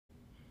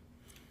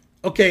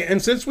Okay,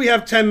 and since we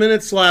have 10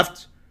 minutes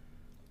left,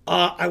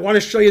 I want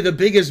to show you the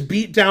biggest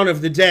beatdown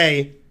of the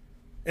day.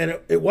 And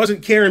it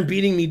wasn't Karen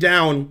beating me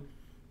down,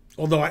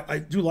 although I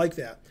do like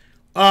that.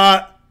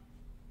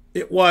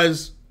 It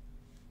was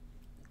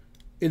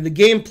in the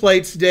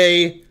gameplay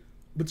today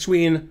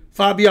between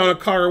Fabiano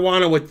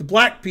Caruana with the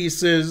black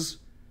pieces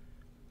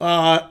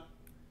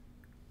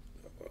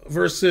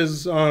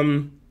versus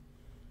Jan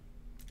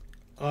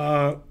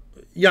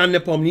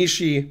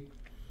Nepomniachtchi.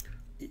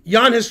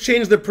 Jan has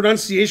changed the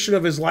pronunciation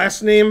of his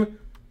last name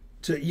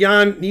to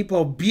Jan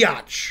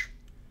Nepomniachtchi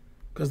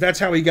because that's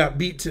how he got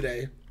beat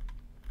today.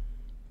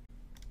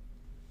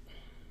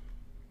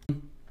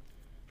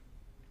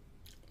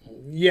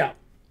 Yeah.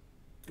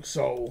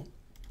 So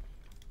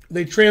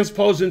they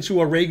transpose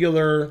into a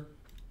regular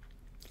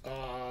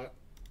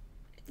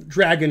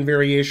dragon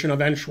variation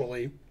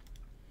eventually.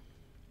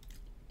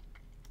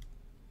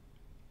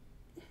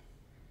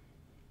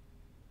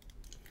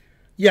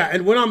 Yeah,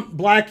 and when I'm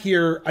black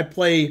here, I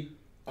play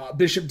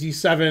bishop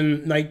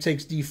d7, knight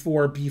takes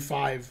d4,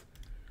 b5.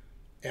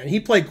 And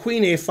he played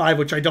queen a5,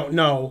 which I don't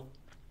know.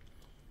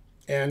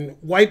 And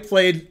white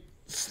played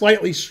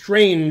slightly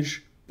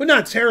strange, but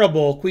not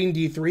terrible, queen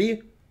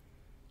d3,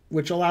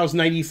 which allows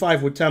knight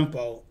e5 with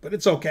tempo, but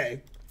it's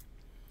okay.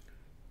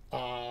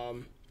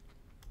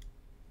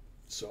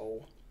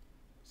 So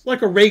it's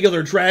like a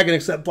regular dragon,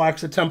 except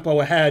black's a tempo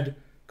ahead,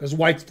 because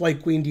white's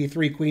played queen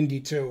d3, queen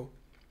d2.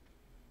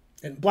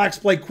 And black's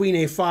played queen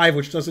a5,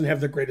 which doesn't have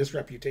the greatest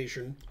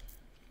reputation.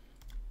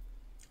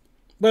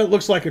 But it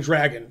looks like a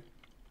dragon.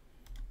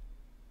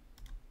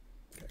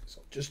 Okay,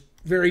 so just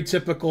very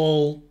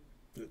typical.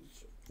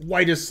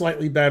 White is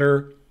slightly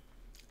better.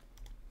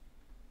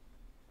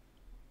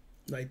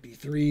 Knight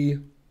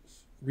b3,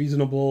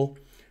 reasonable.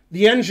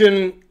 The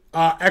engine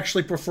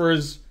actually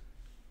prefers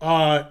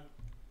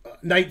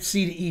knight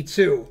c to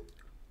e2.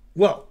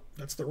 Well,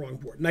 that's the wrong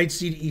board. Knight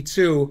c to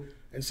e2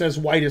 and says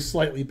white is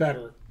slightly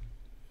better.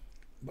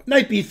 But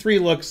knight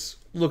b3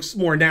 looks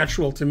more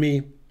natural to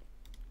me.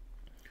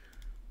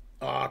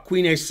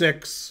 Queen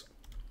a6,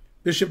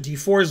 bishop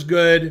d4 is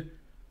good,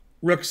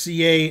 rook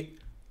c8,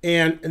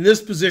 and in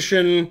this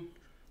position,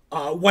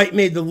 white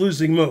made the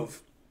losing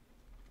move.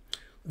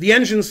 The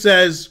engine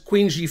says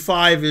queen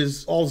g5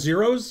 is all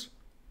zeros,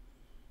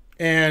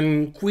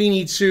 and queen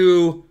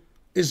e2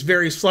 is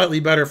very slightly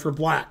better for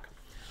black.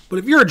 But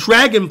if you're a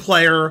dragon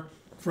player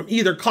from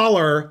either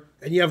color,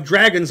 and you have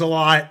dragons a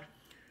lot,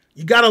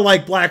 you gotta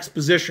like black's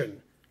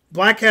position.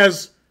 Black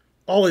has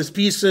all his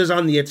pieces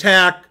on the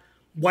attack.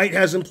 White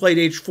hasn't played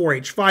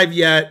h4, h5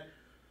 yet.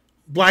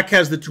 Black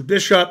has the two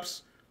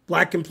bishops.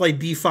 Black can play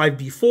b5,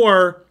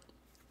 b4.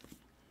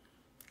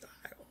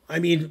 I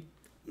mean,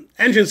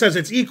 engine says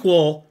it's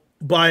equal,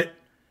 but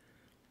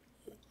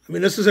I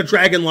mean, this is a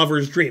dragon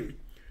lover's dream.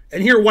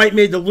 And here white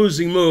made the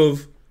losing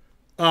move.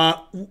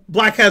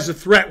 Black has a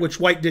threat which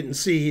white didn't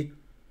see,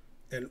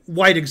 and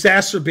white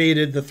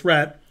exacerbated the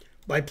threat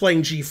by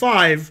playing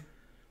g5,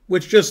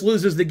 which just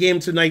loses the game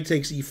to knight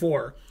takes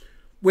e4,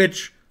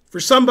 which for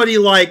somebody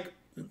like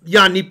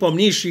Jan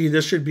Nepomniachtchi,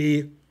 this should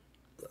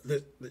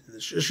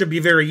be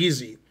very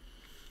easy.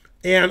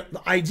 And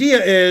the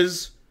idea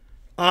is,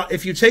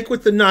 if you take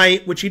with the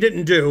knight, which he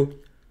didn't do,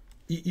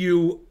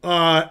 you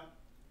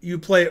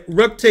play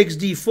rook takes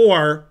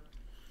d4,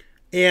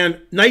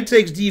 and knight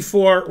takes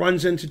d4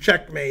 runs into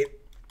checkmate.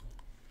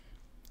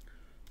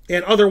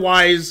 And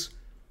otherwise,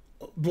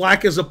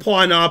 black is a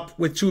pawn up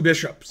with two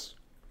bishops.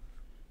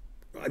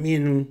 I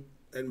mean,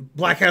 and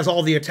black has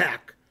all the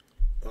attack.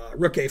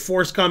 Rook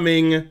a4's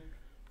coming,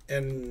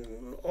 and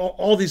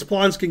all these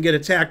pawns can get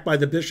attacked by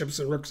the bishops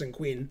and rooks and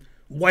queen.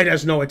 White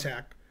has no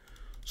attack.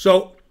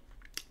 So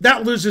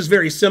that loses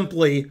very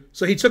simply.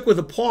 So he took with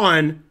a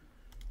pawn,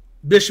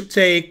 bishop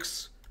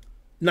takes,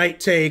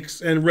 knight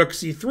takes, and rook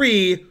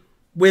c3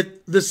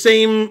 with the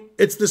same,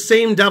 it's the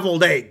same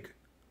deviled egg.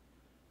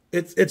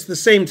 It's the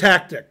same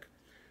tactic.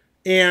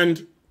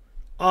 And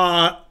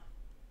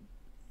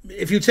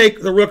if you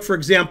take the rook, for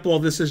example,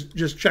 this is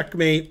just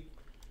checkmate.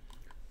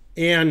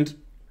 And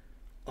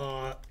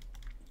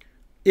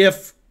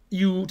if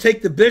you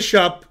take the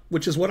bishop,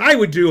 which is what I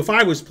would do if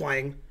I was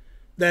playing,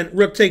 then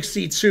rook takes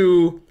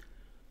c2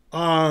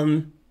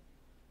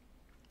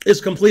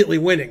 is completely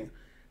winning.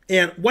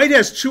 And white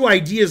has two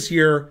ideas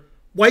here.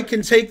 White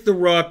can take the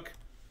rook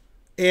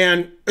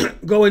and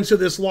go into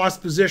this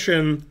lost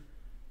position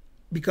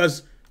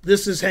because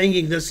this is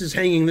hanging, this is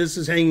hanging, this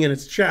is hanging, and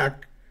it's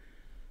check.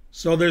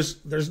 So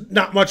there's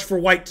not much for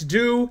white to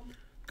do.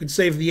 You can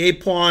save the a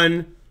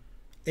pawn,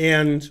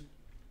 and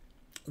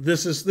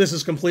this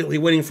is completely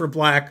winning for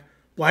black.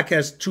 Black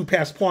has two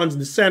passed pawns in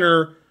the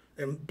center,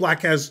 and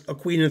black has a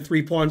queen and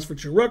three pawns for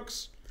two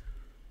rooks.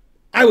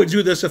 I would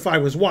do this if I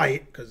was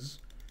white, because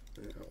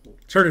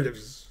alternative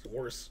is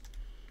worse.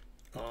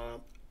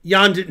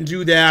 Jan didn't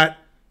do that.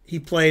 He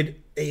played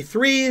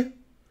a3.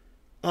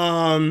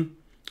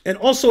 And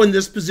also in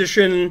this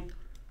position,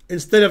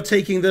 instead of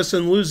taking this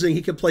and losing,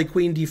 he could play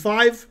queen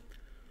d5.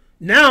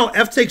 Now,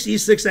 f takes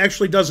e6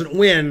 actually doesn't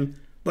win,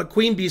 but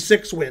queen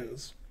b6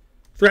 wins,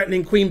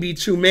 threatening queen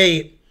b2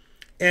 mate.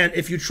 And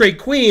if you trade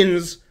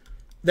queens,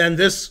 then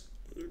this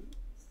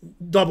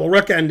double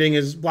rook ending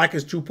is black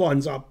is 2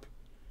 pawns up.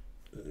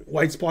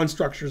 White's pawn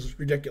structure is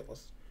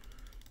ridiculous.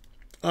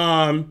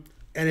 And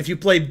if you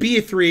play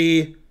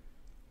b3,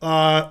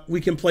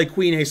 we can play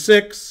queen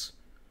a6,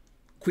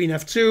 queen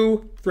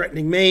f2,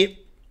 threatening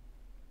mate,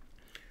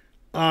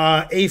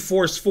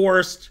 a4's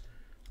forced,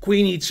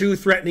 queen e2,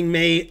 threatening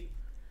mate.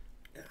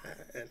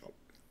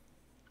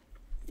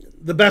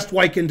 The best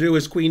white can do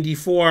is queen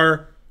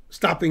d4,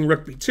 stopping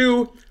rook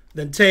b2,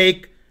 then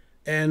take,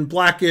 and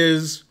black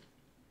is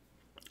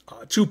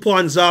 2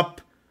 pawns up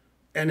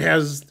and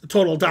has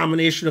total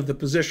domination of the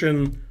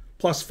position,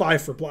 +5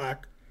 for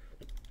black.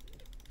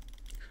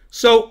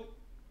 So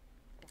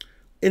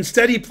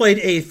instead he played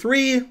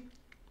a3,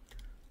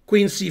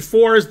 queen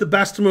c4 is the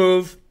best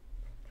move,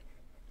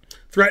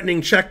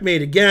 threatening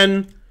checkmate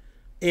again,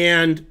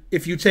 and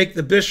if you take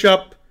the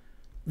bishop,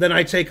 then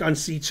I take on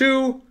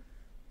c2,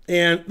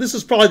 and this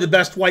is probably the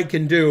best white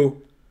can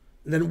do.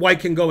 And then white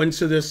can go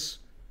into this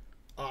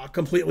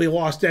completely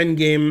lost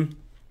endgame.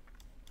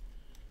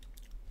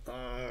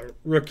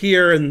 Rook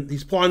here, and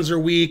these pawns are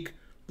weak.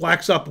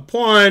 Black's up a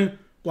pawn.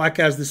 Black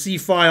has the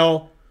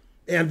c-file,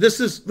 and this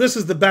is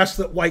the best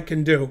that white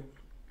can do.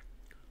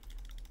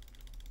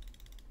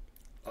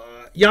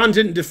 Jan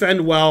didn't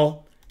defend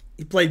well.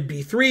 He played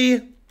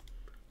b3,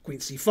 queen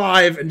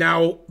c5, and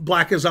now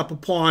black is up a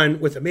pawn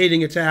with a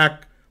mating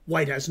attack.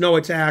 White has no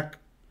attack.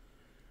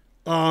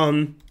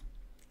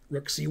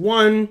 Rook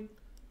c1,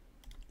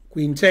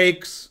 queen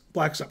takes,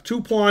 black's up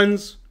 2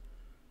 pawns.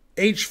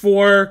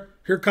 h4,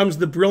 here comes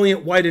the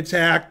brilliant white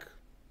attack.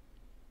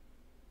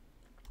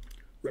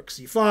 Rook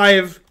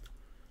c5,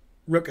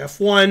 rook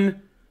f1,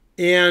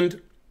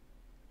 and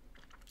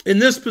in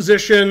this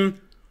position,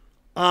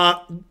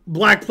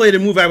 black played a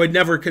move I would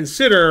never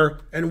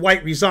consider, and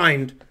white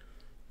resigned.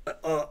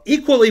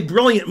 Equally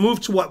brilliant move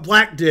to what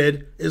black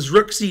did is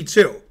rook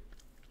c2,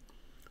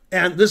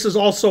 and this is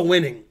also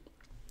winning.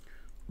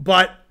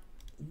 But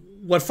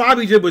what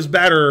Fabi did was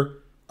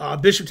better.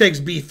 Bishop takes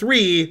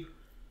b3,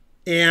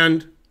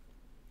 and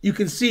you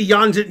can see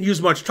Jan didn't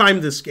use much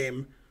time this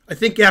game. I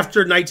think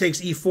after knight takes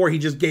e4, he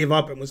just gave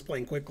up and was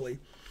playing quickly.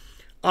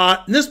 In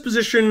this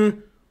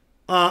position,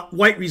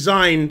 white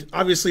resigned.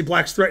 Obviously,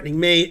 black's threatening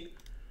mate.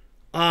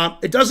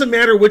 It doesn't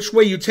matter which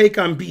way you take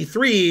on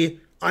b3.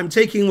 I'm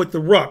taking with the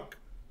rook.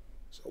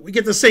 So we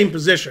get the same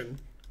position.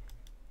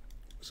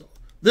 So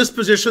this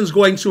position is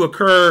going to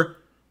occur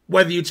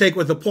whether you take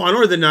with the pawn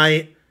or the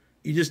knight.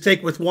 You just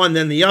take with one,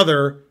 then the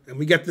other, and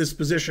we get this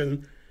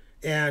position.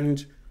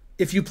 And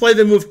if you play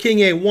the move king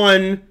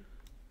a1,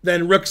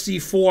 then rook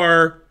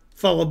c4,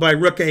 followed by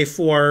rook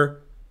a4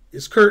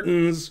 is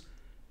curtains,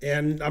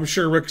 and I'm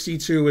sure rook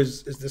c2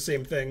 is the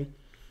same thing.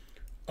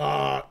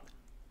 And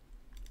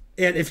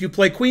if you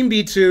play queen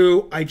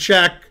b2, I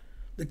check.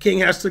 The king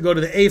has to go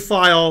to the a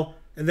file,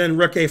 and then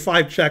rook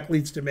a5 check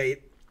leads to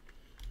mate.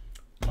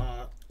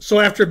 So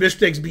after bishop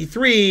takes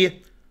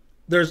b3,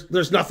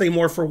 there's nothing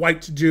more for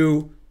white to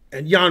do,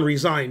 and Jan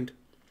resigned.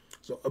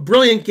 So a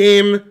brilliant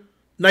game,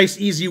 nice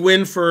easy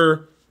win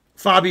for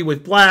Fabi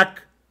with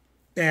black,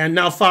 and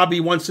now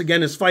Fabi once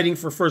again is fighting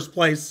for first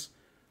place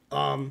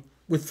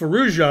with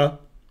Firouzja.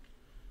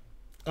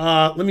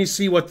 Let me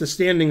see what the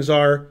standings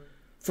are.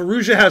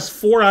 Firouzja has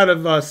 4 out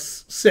of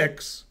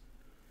 6,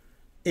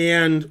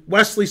 and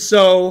Wesley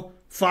So,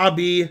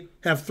 Fabi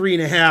have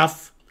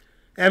 3.5.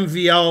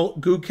 MVL,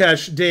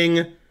 Gukesh,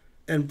 Ding,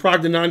 and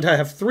Pragdananda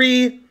have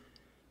 3,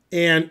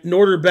 and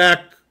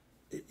Norderbeck,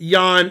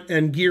 Jan,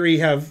 and Giri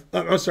have,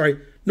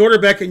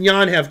 Norderbeck and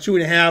Jan have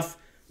 2.5.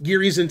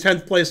 Giri's in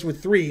 10th place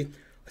with 3.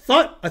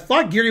 I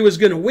thought Giri was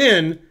going to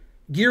win.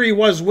 Giri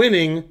was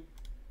winning,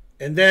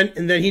 and then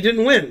he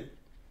didn't win.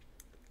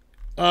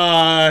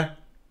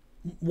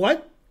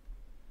 What?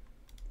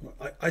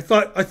 I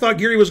thought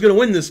Giri was going to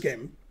win this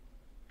game.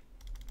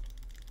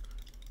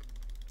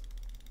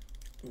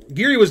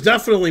 Giri was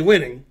definitely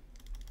winning.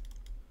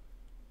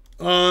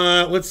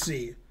 Let's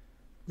see.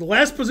 The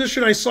last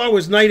position I saw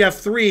was knight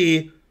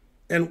f3,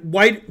 and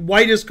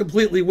white is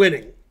completely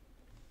winning.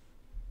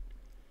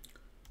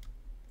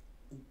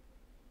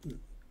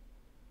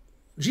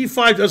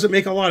 g5 doesn't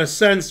make a lot of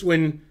sense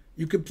when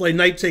you could play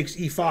knight takes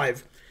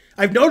e5.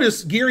 I've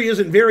noticed Giri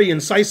isn't very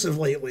incisive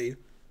lately.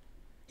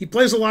 He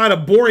plays a lot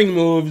of boring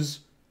moves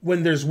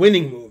when there's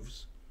winning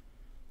moves.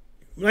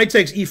 Knight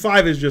takes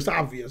e5 is just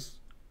obvious.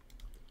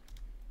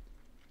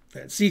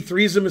 And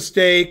c3 is a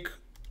mistake.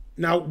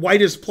 Now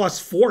white is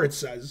 +4, it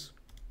says.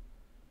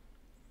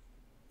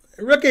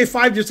 Rook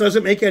a5 just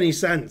doesn't make any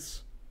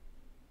sense.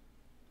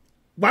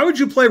 Why would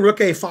you play rook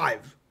a5?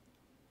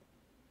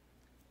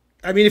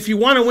 I mean, if you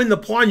want to win the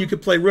pawn, you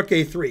could play rook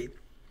a3.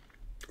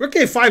 Rook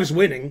a5 is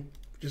winning.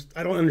 Just,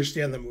 I don't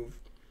understand the move.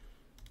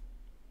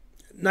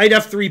 Knight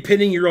f3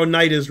 pinning your own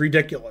knight is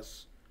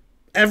ridiculous.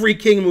 Every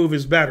king move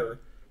is better,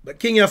 but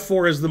king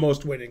f4 is the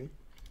most winning.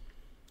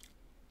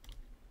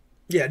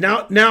 Yeah,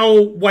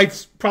 now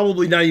white's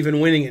probably not even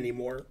winning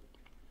anymore.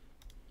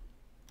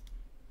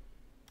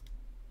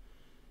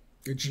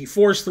 Your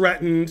g4 is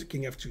threatened.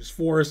 King f2 is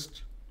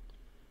forced.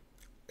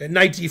 And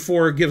knight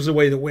d4 gives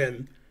away the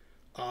win.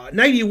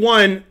 Knight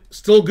e1,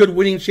 still good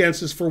winning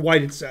chances for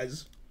white, it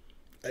says.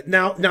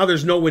 Now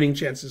there's no winning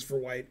chances for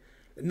white.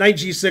 Knight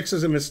g6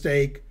 is a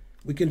mistake.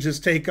 We can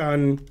just take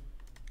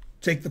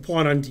the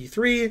pawn on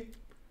d3.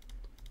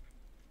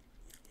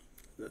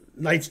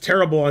 Knight's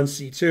terrible on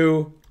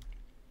c2.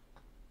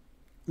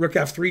 Rook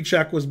f3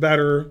 check was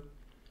better.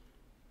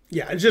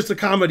 Yeah, it's just a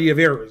comedy of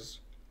errors.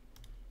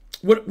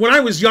 When I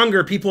was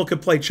younger, people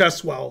could play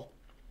chess well.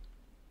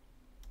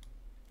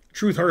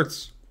 Truth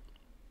hurts.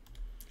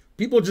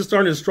 People just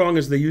aren't as strong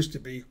as they used to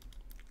be.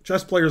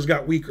 Chess players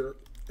got weaker,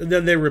 and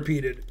then they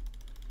repeated.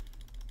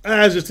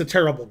 It's just a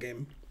terrible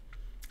game.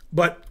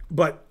 But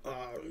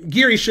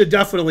Giri should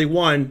definitely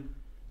won.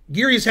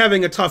 Giri's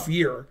having a tough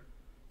year.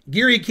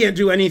 Giri can't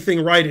do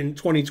anything right in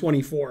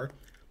 2024.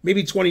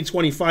 Maybe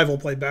 2025 will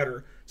play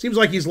better. Seems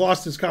like he's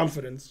lost his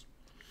confidence.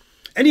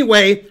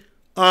 Anyway,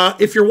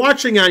 if you're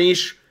watching,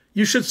 Anish,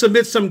 you should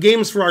submit some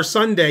games for our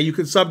Sunday. You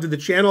could sub to the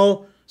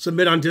channel,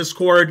 submit on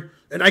Discord,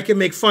 and I can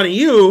make fun of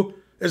you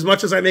as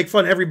much as I make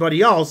fun of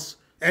everybody else,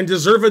 and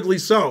deservedly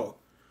so.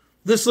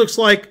 This looks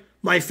like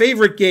my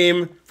favorite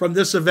game from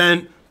this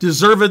event,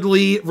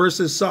 deservedly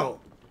versus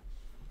So.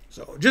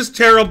 So just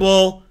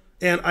terrible,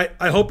 and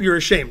I hope you're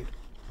ashamed.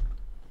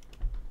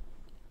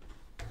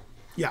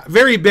 Yeah,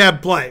 very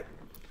bad play.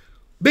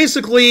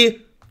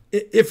 Basically,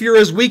 if you're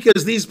as weak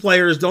as these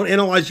players, don't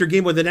analyze your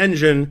game with an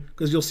engine,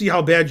 because you'll see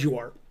how bad you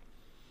are.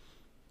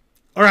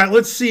 All right,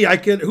 let's see.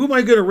 Who am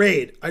I going to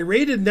raid? I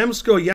raided Nemsko yesterday.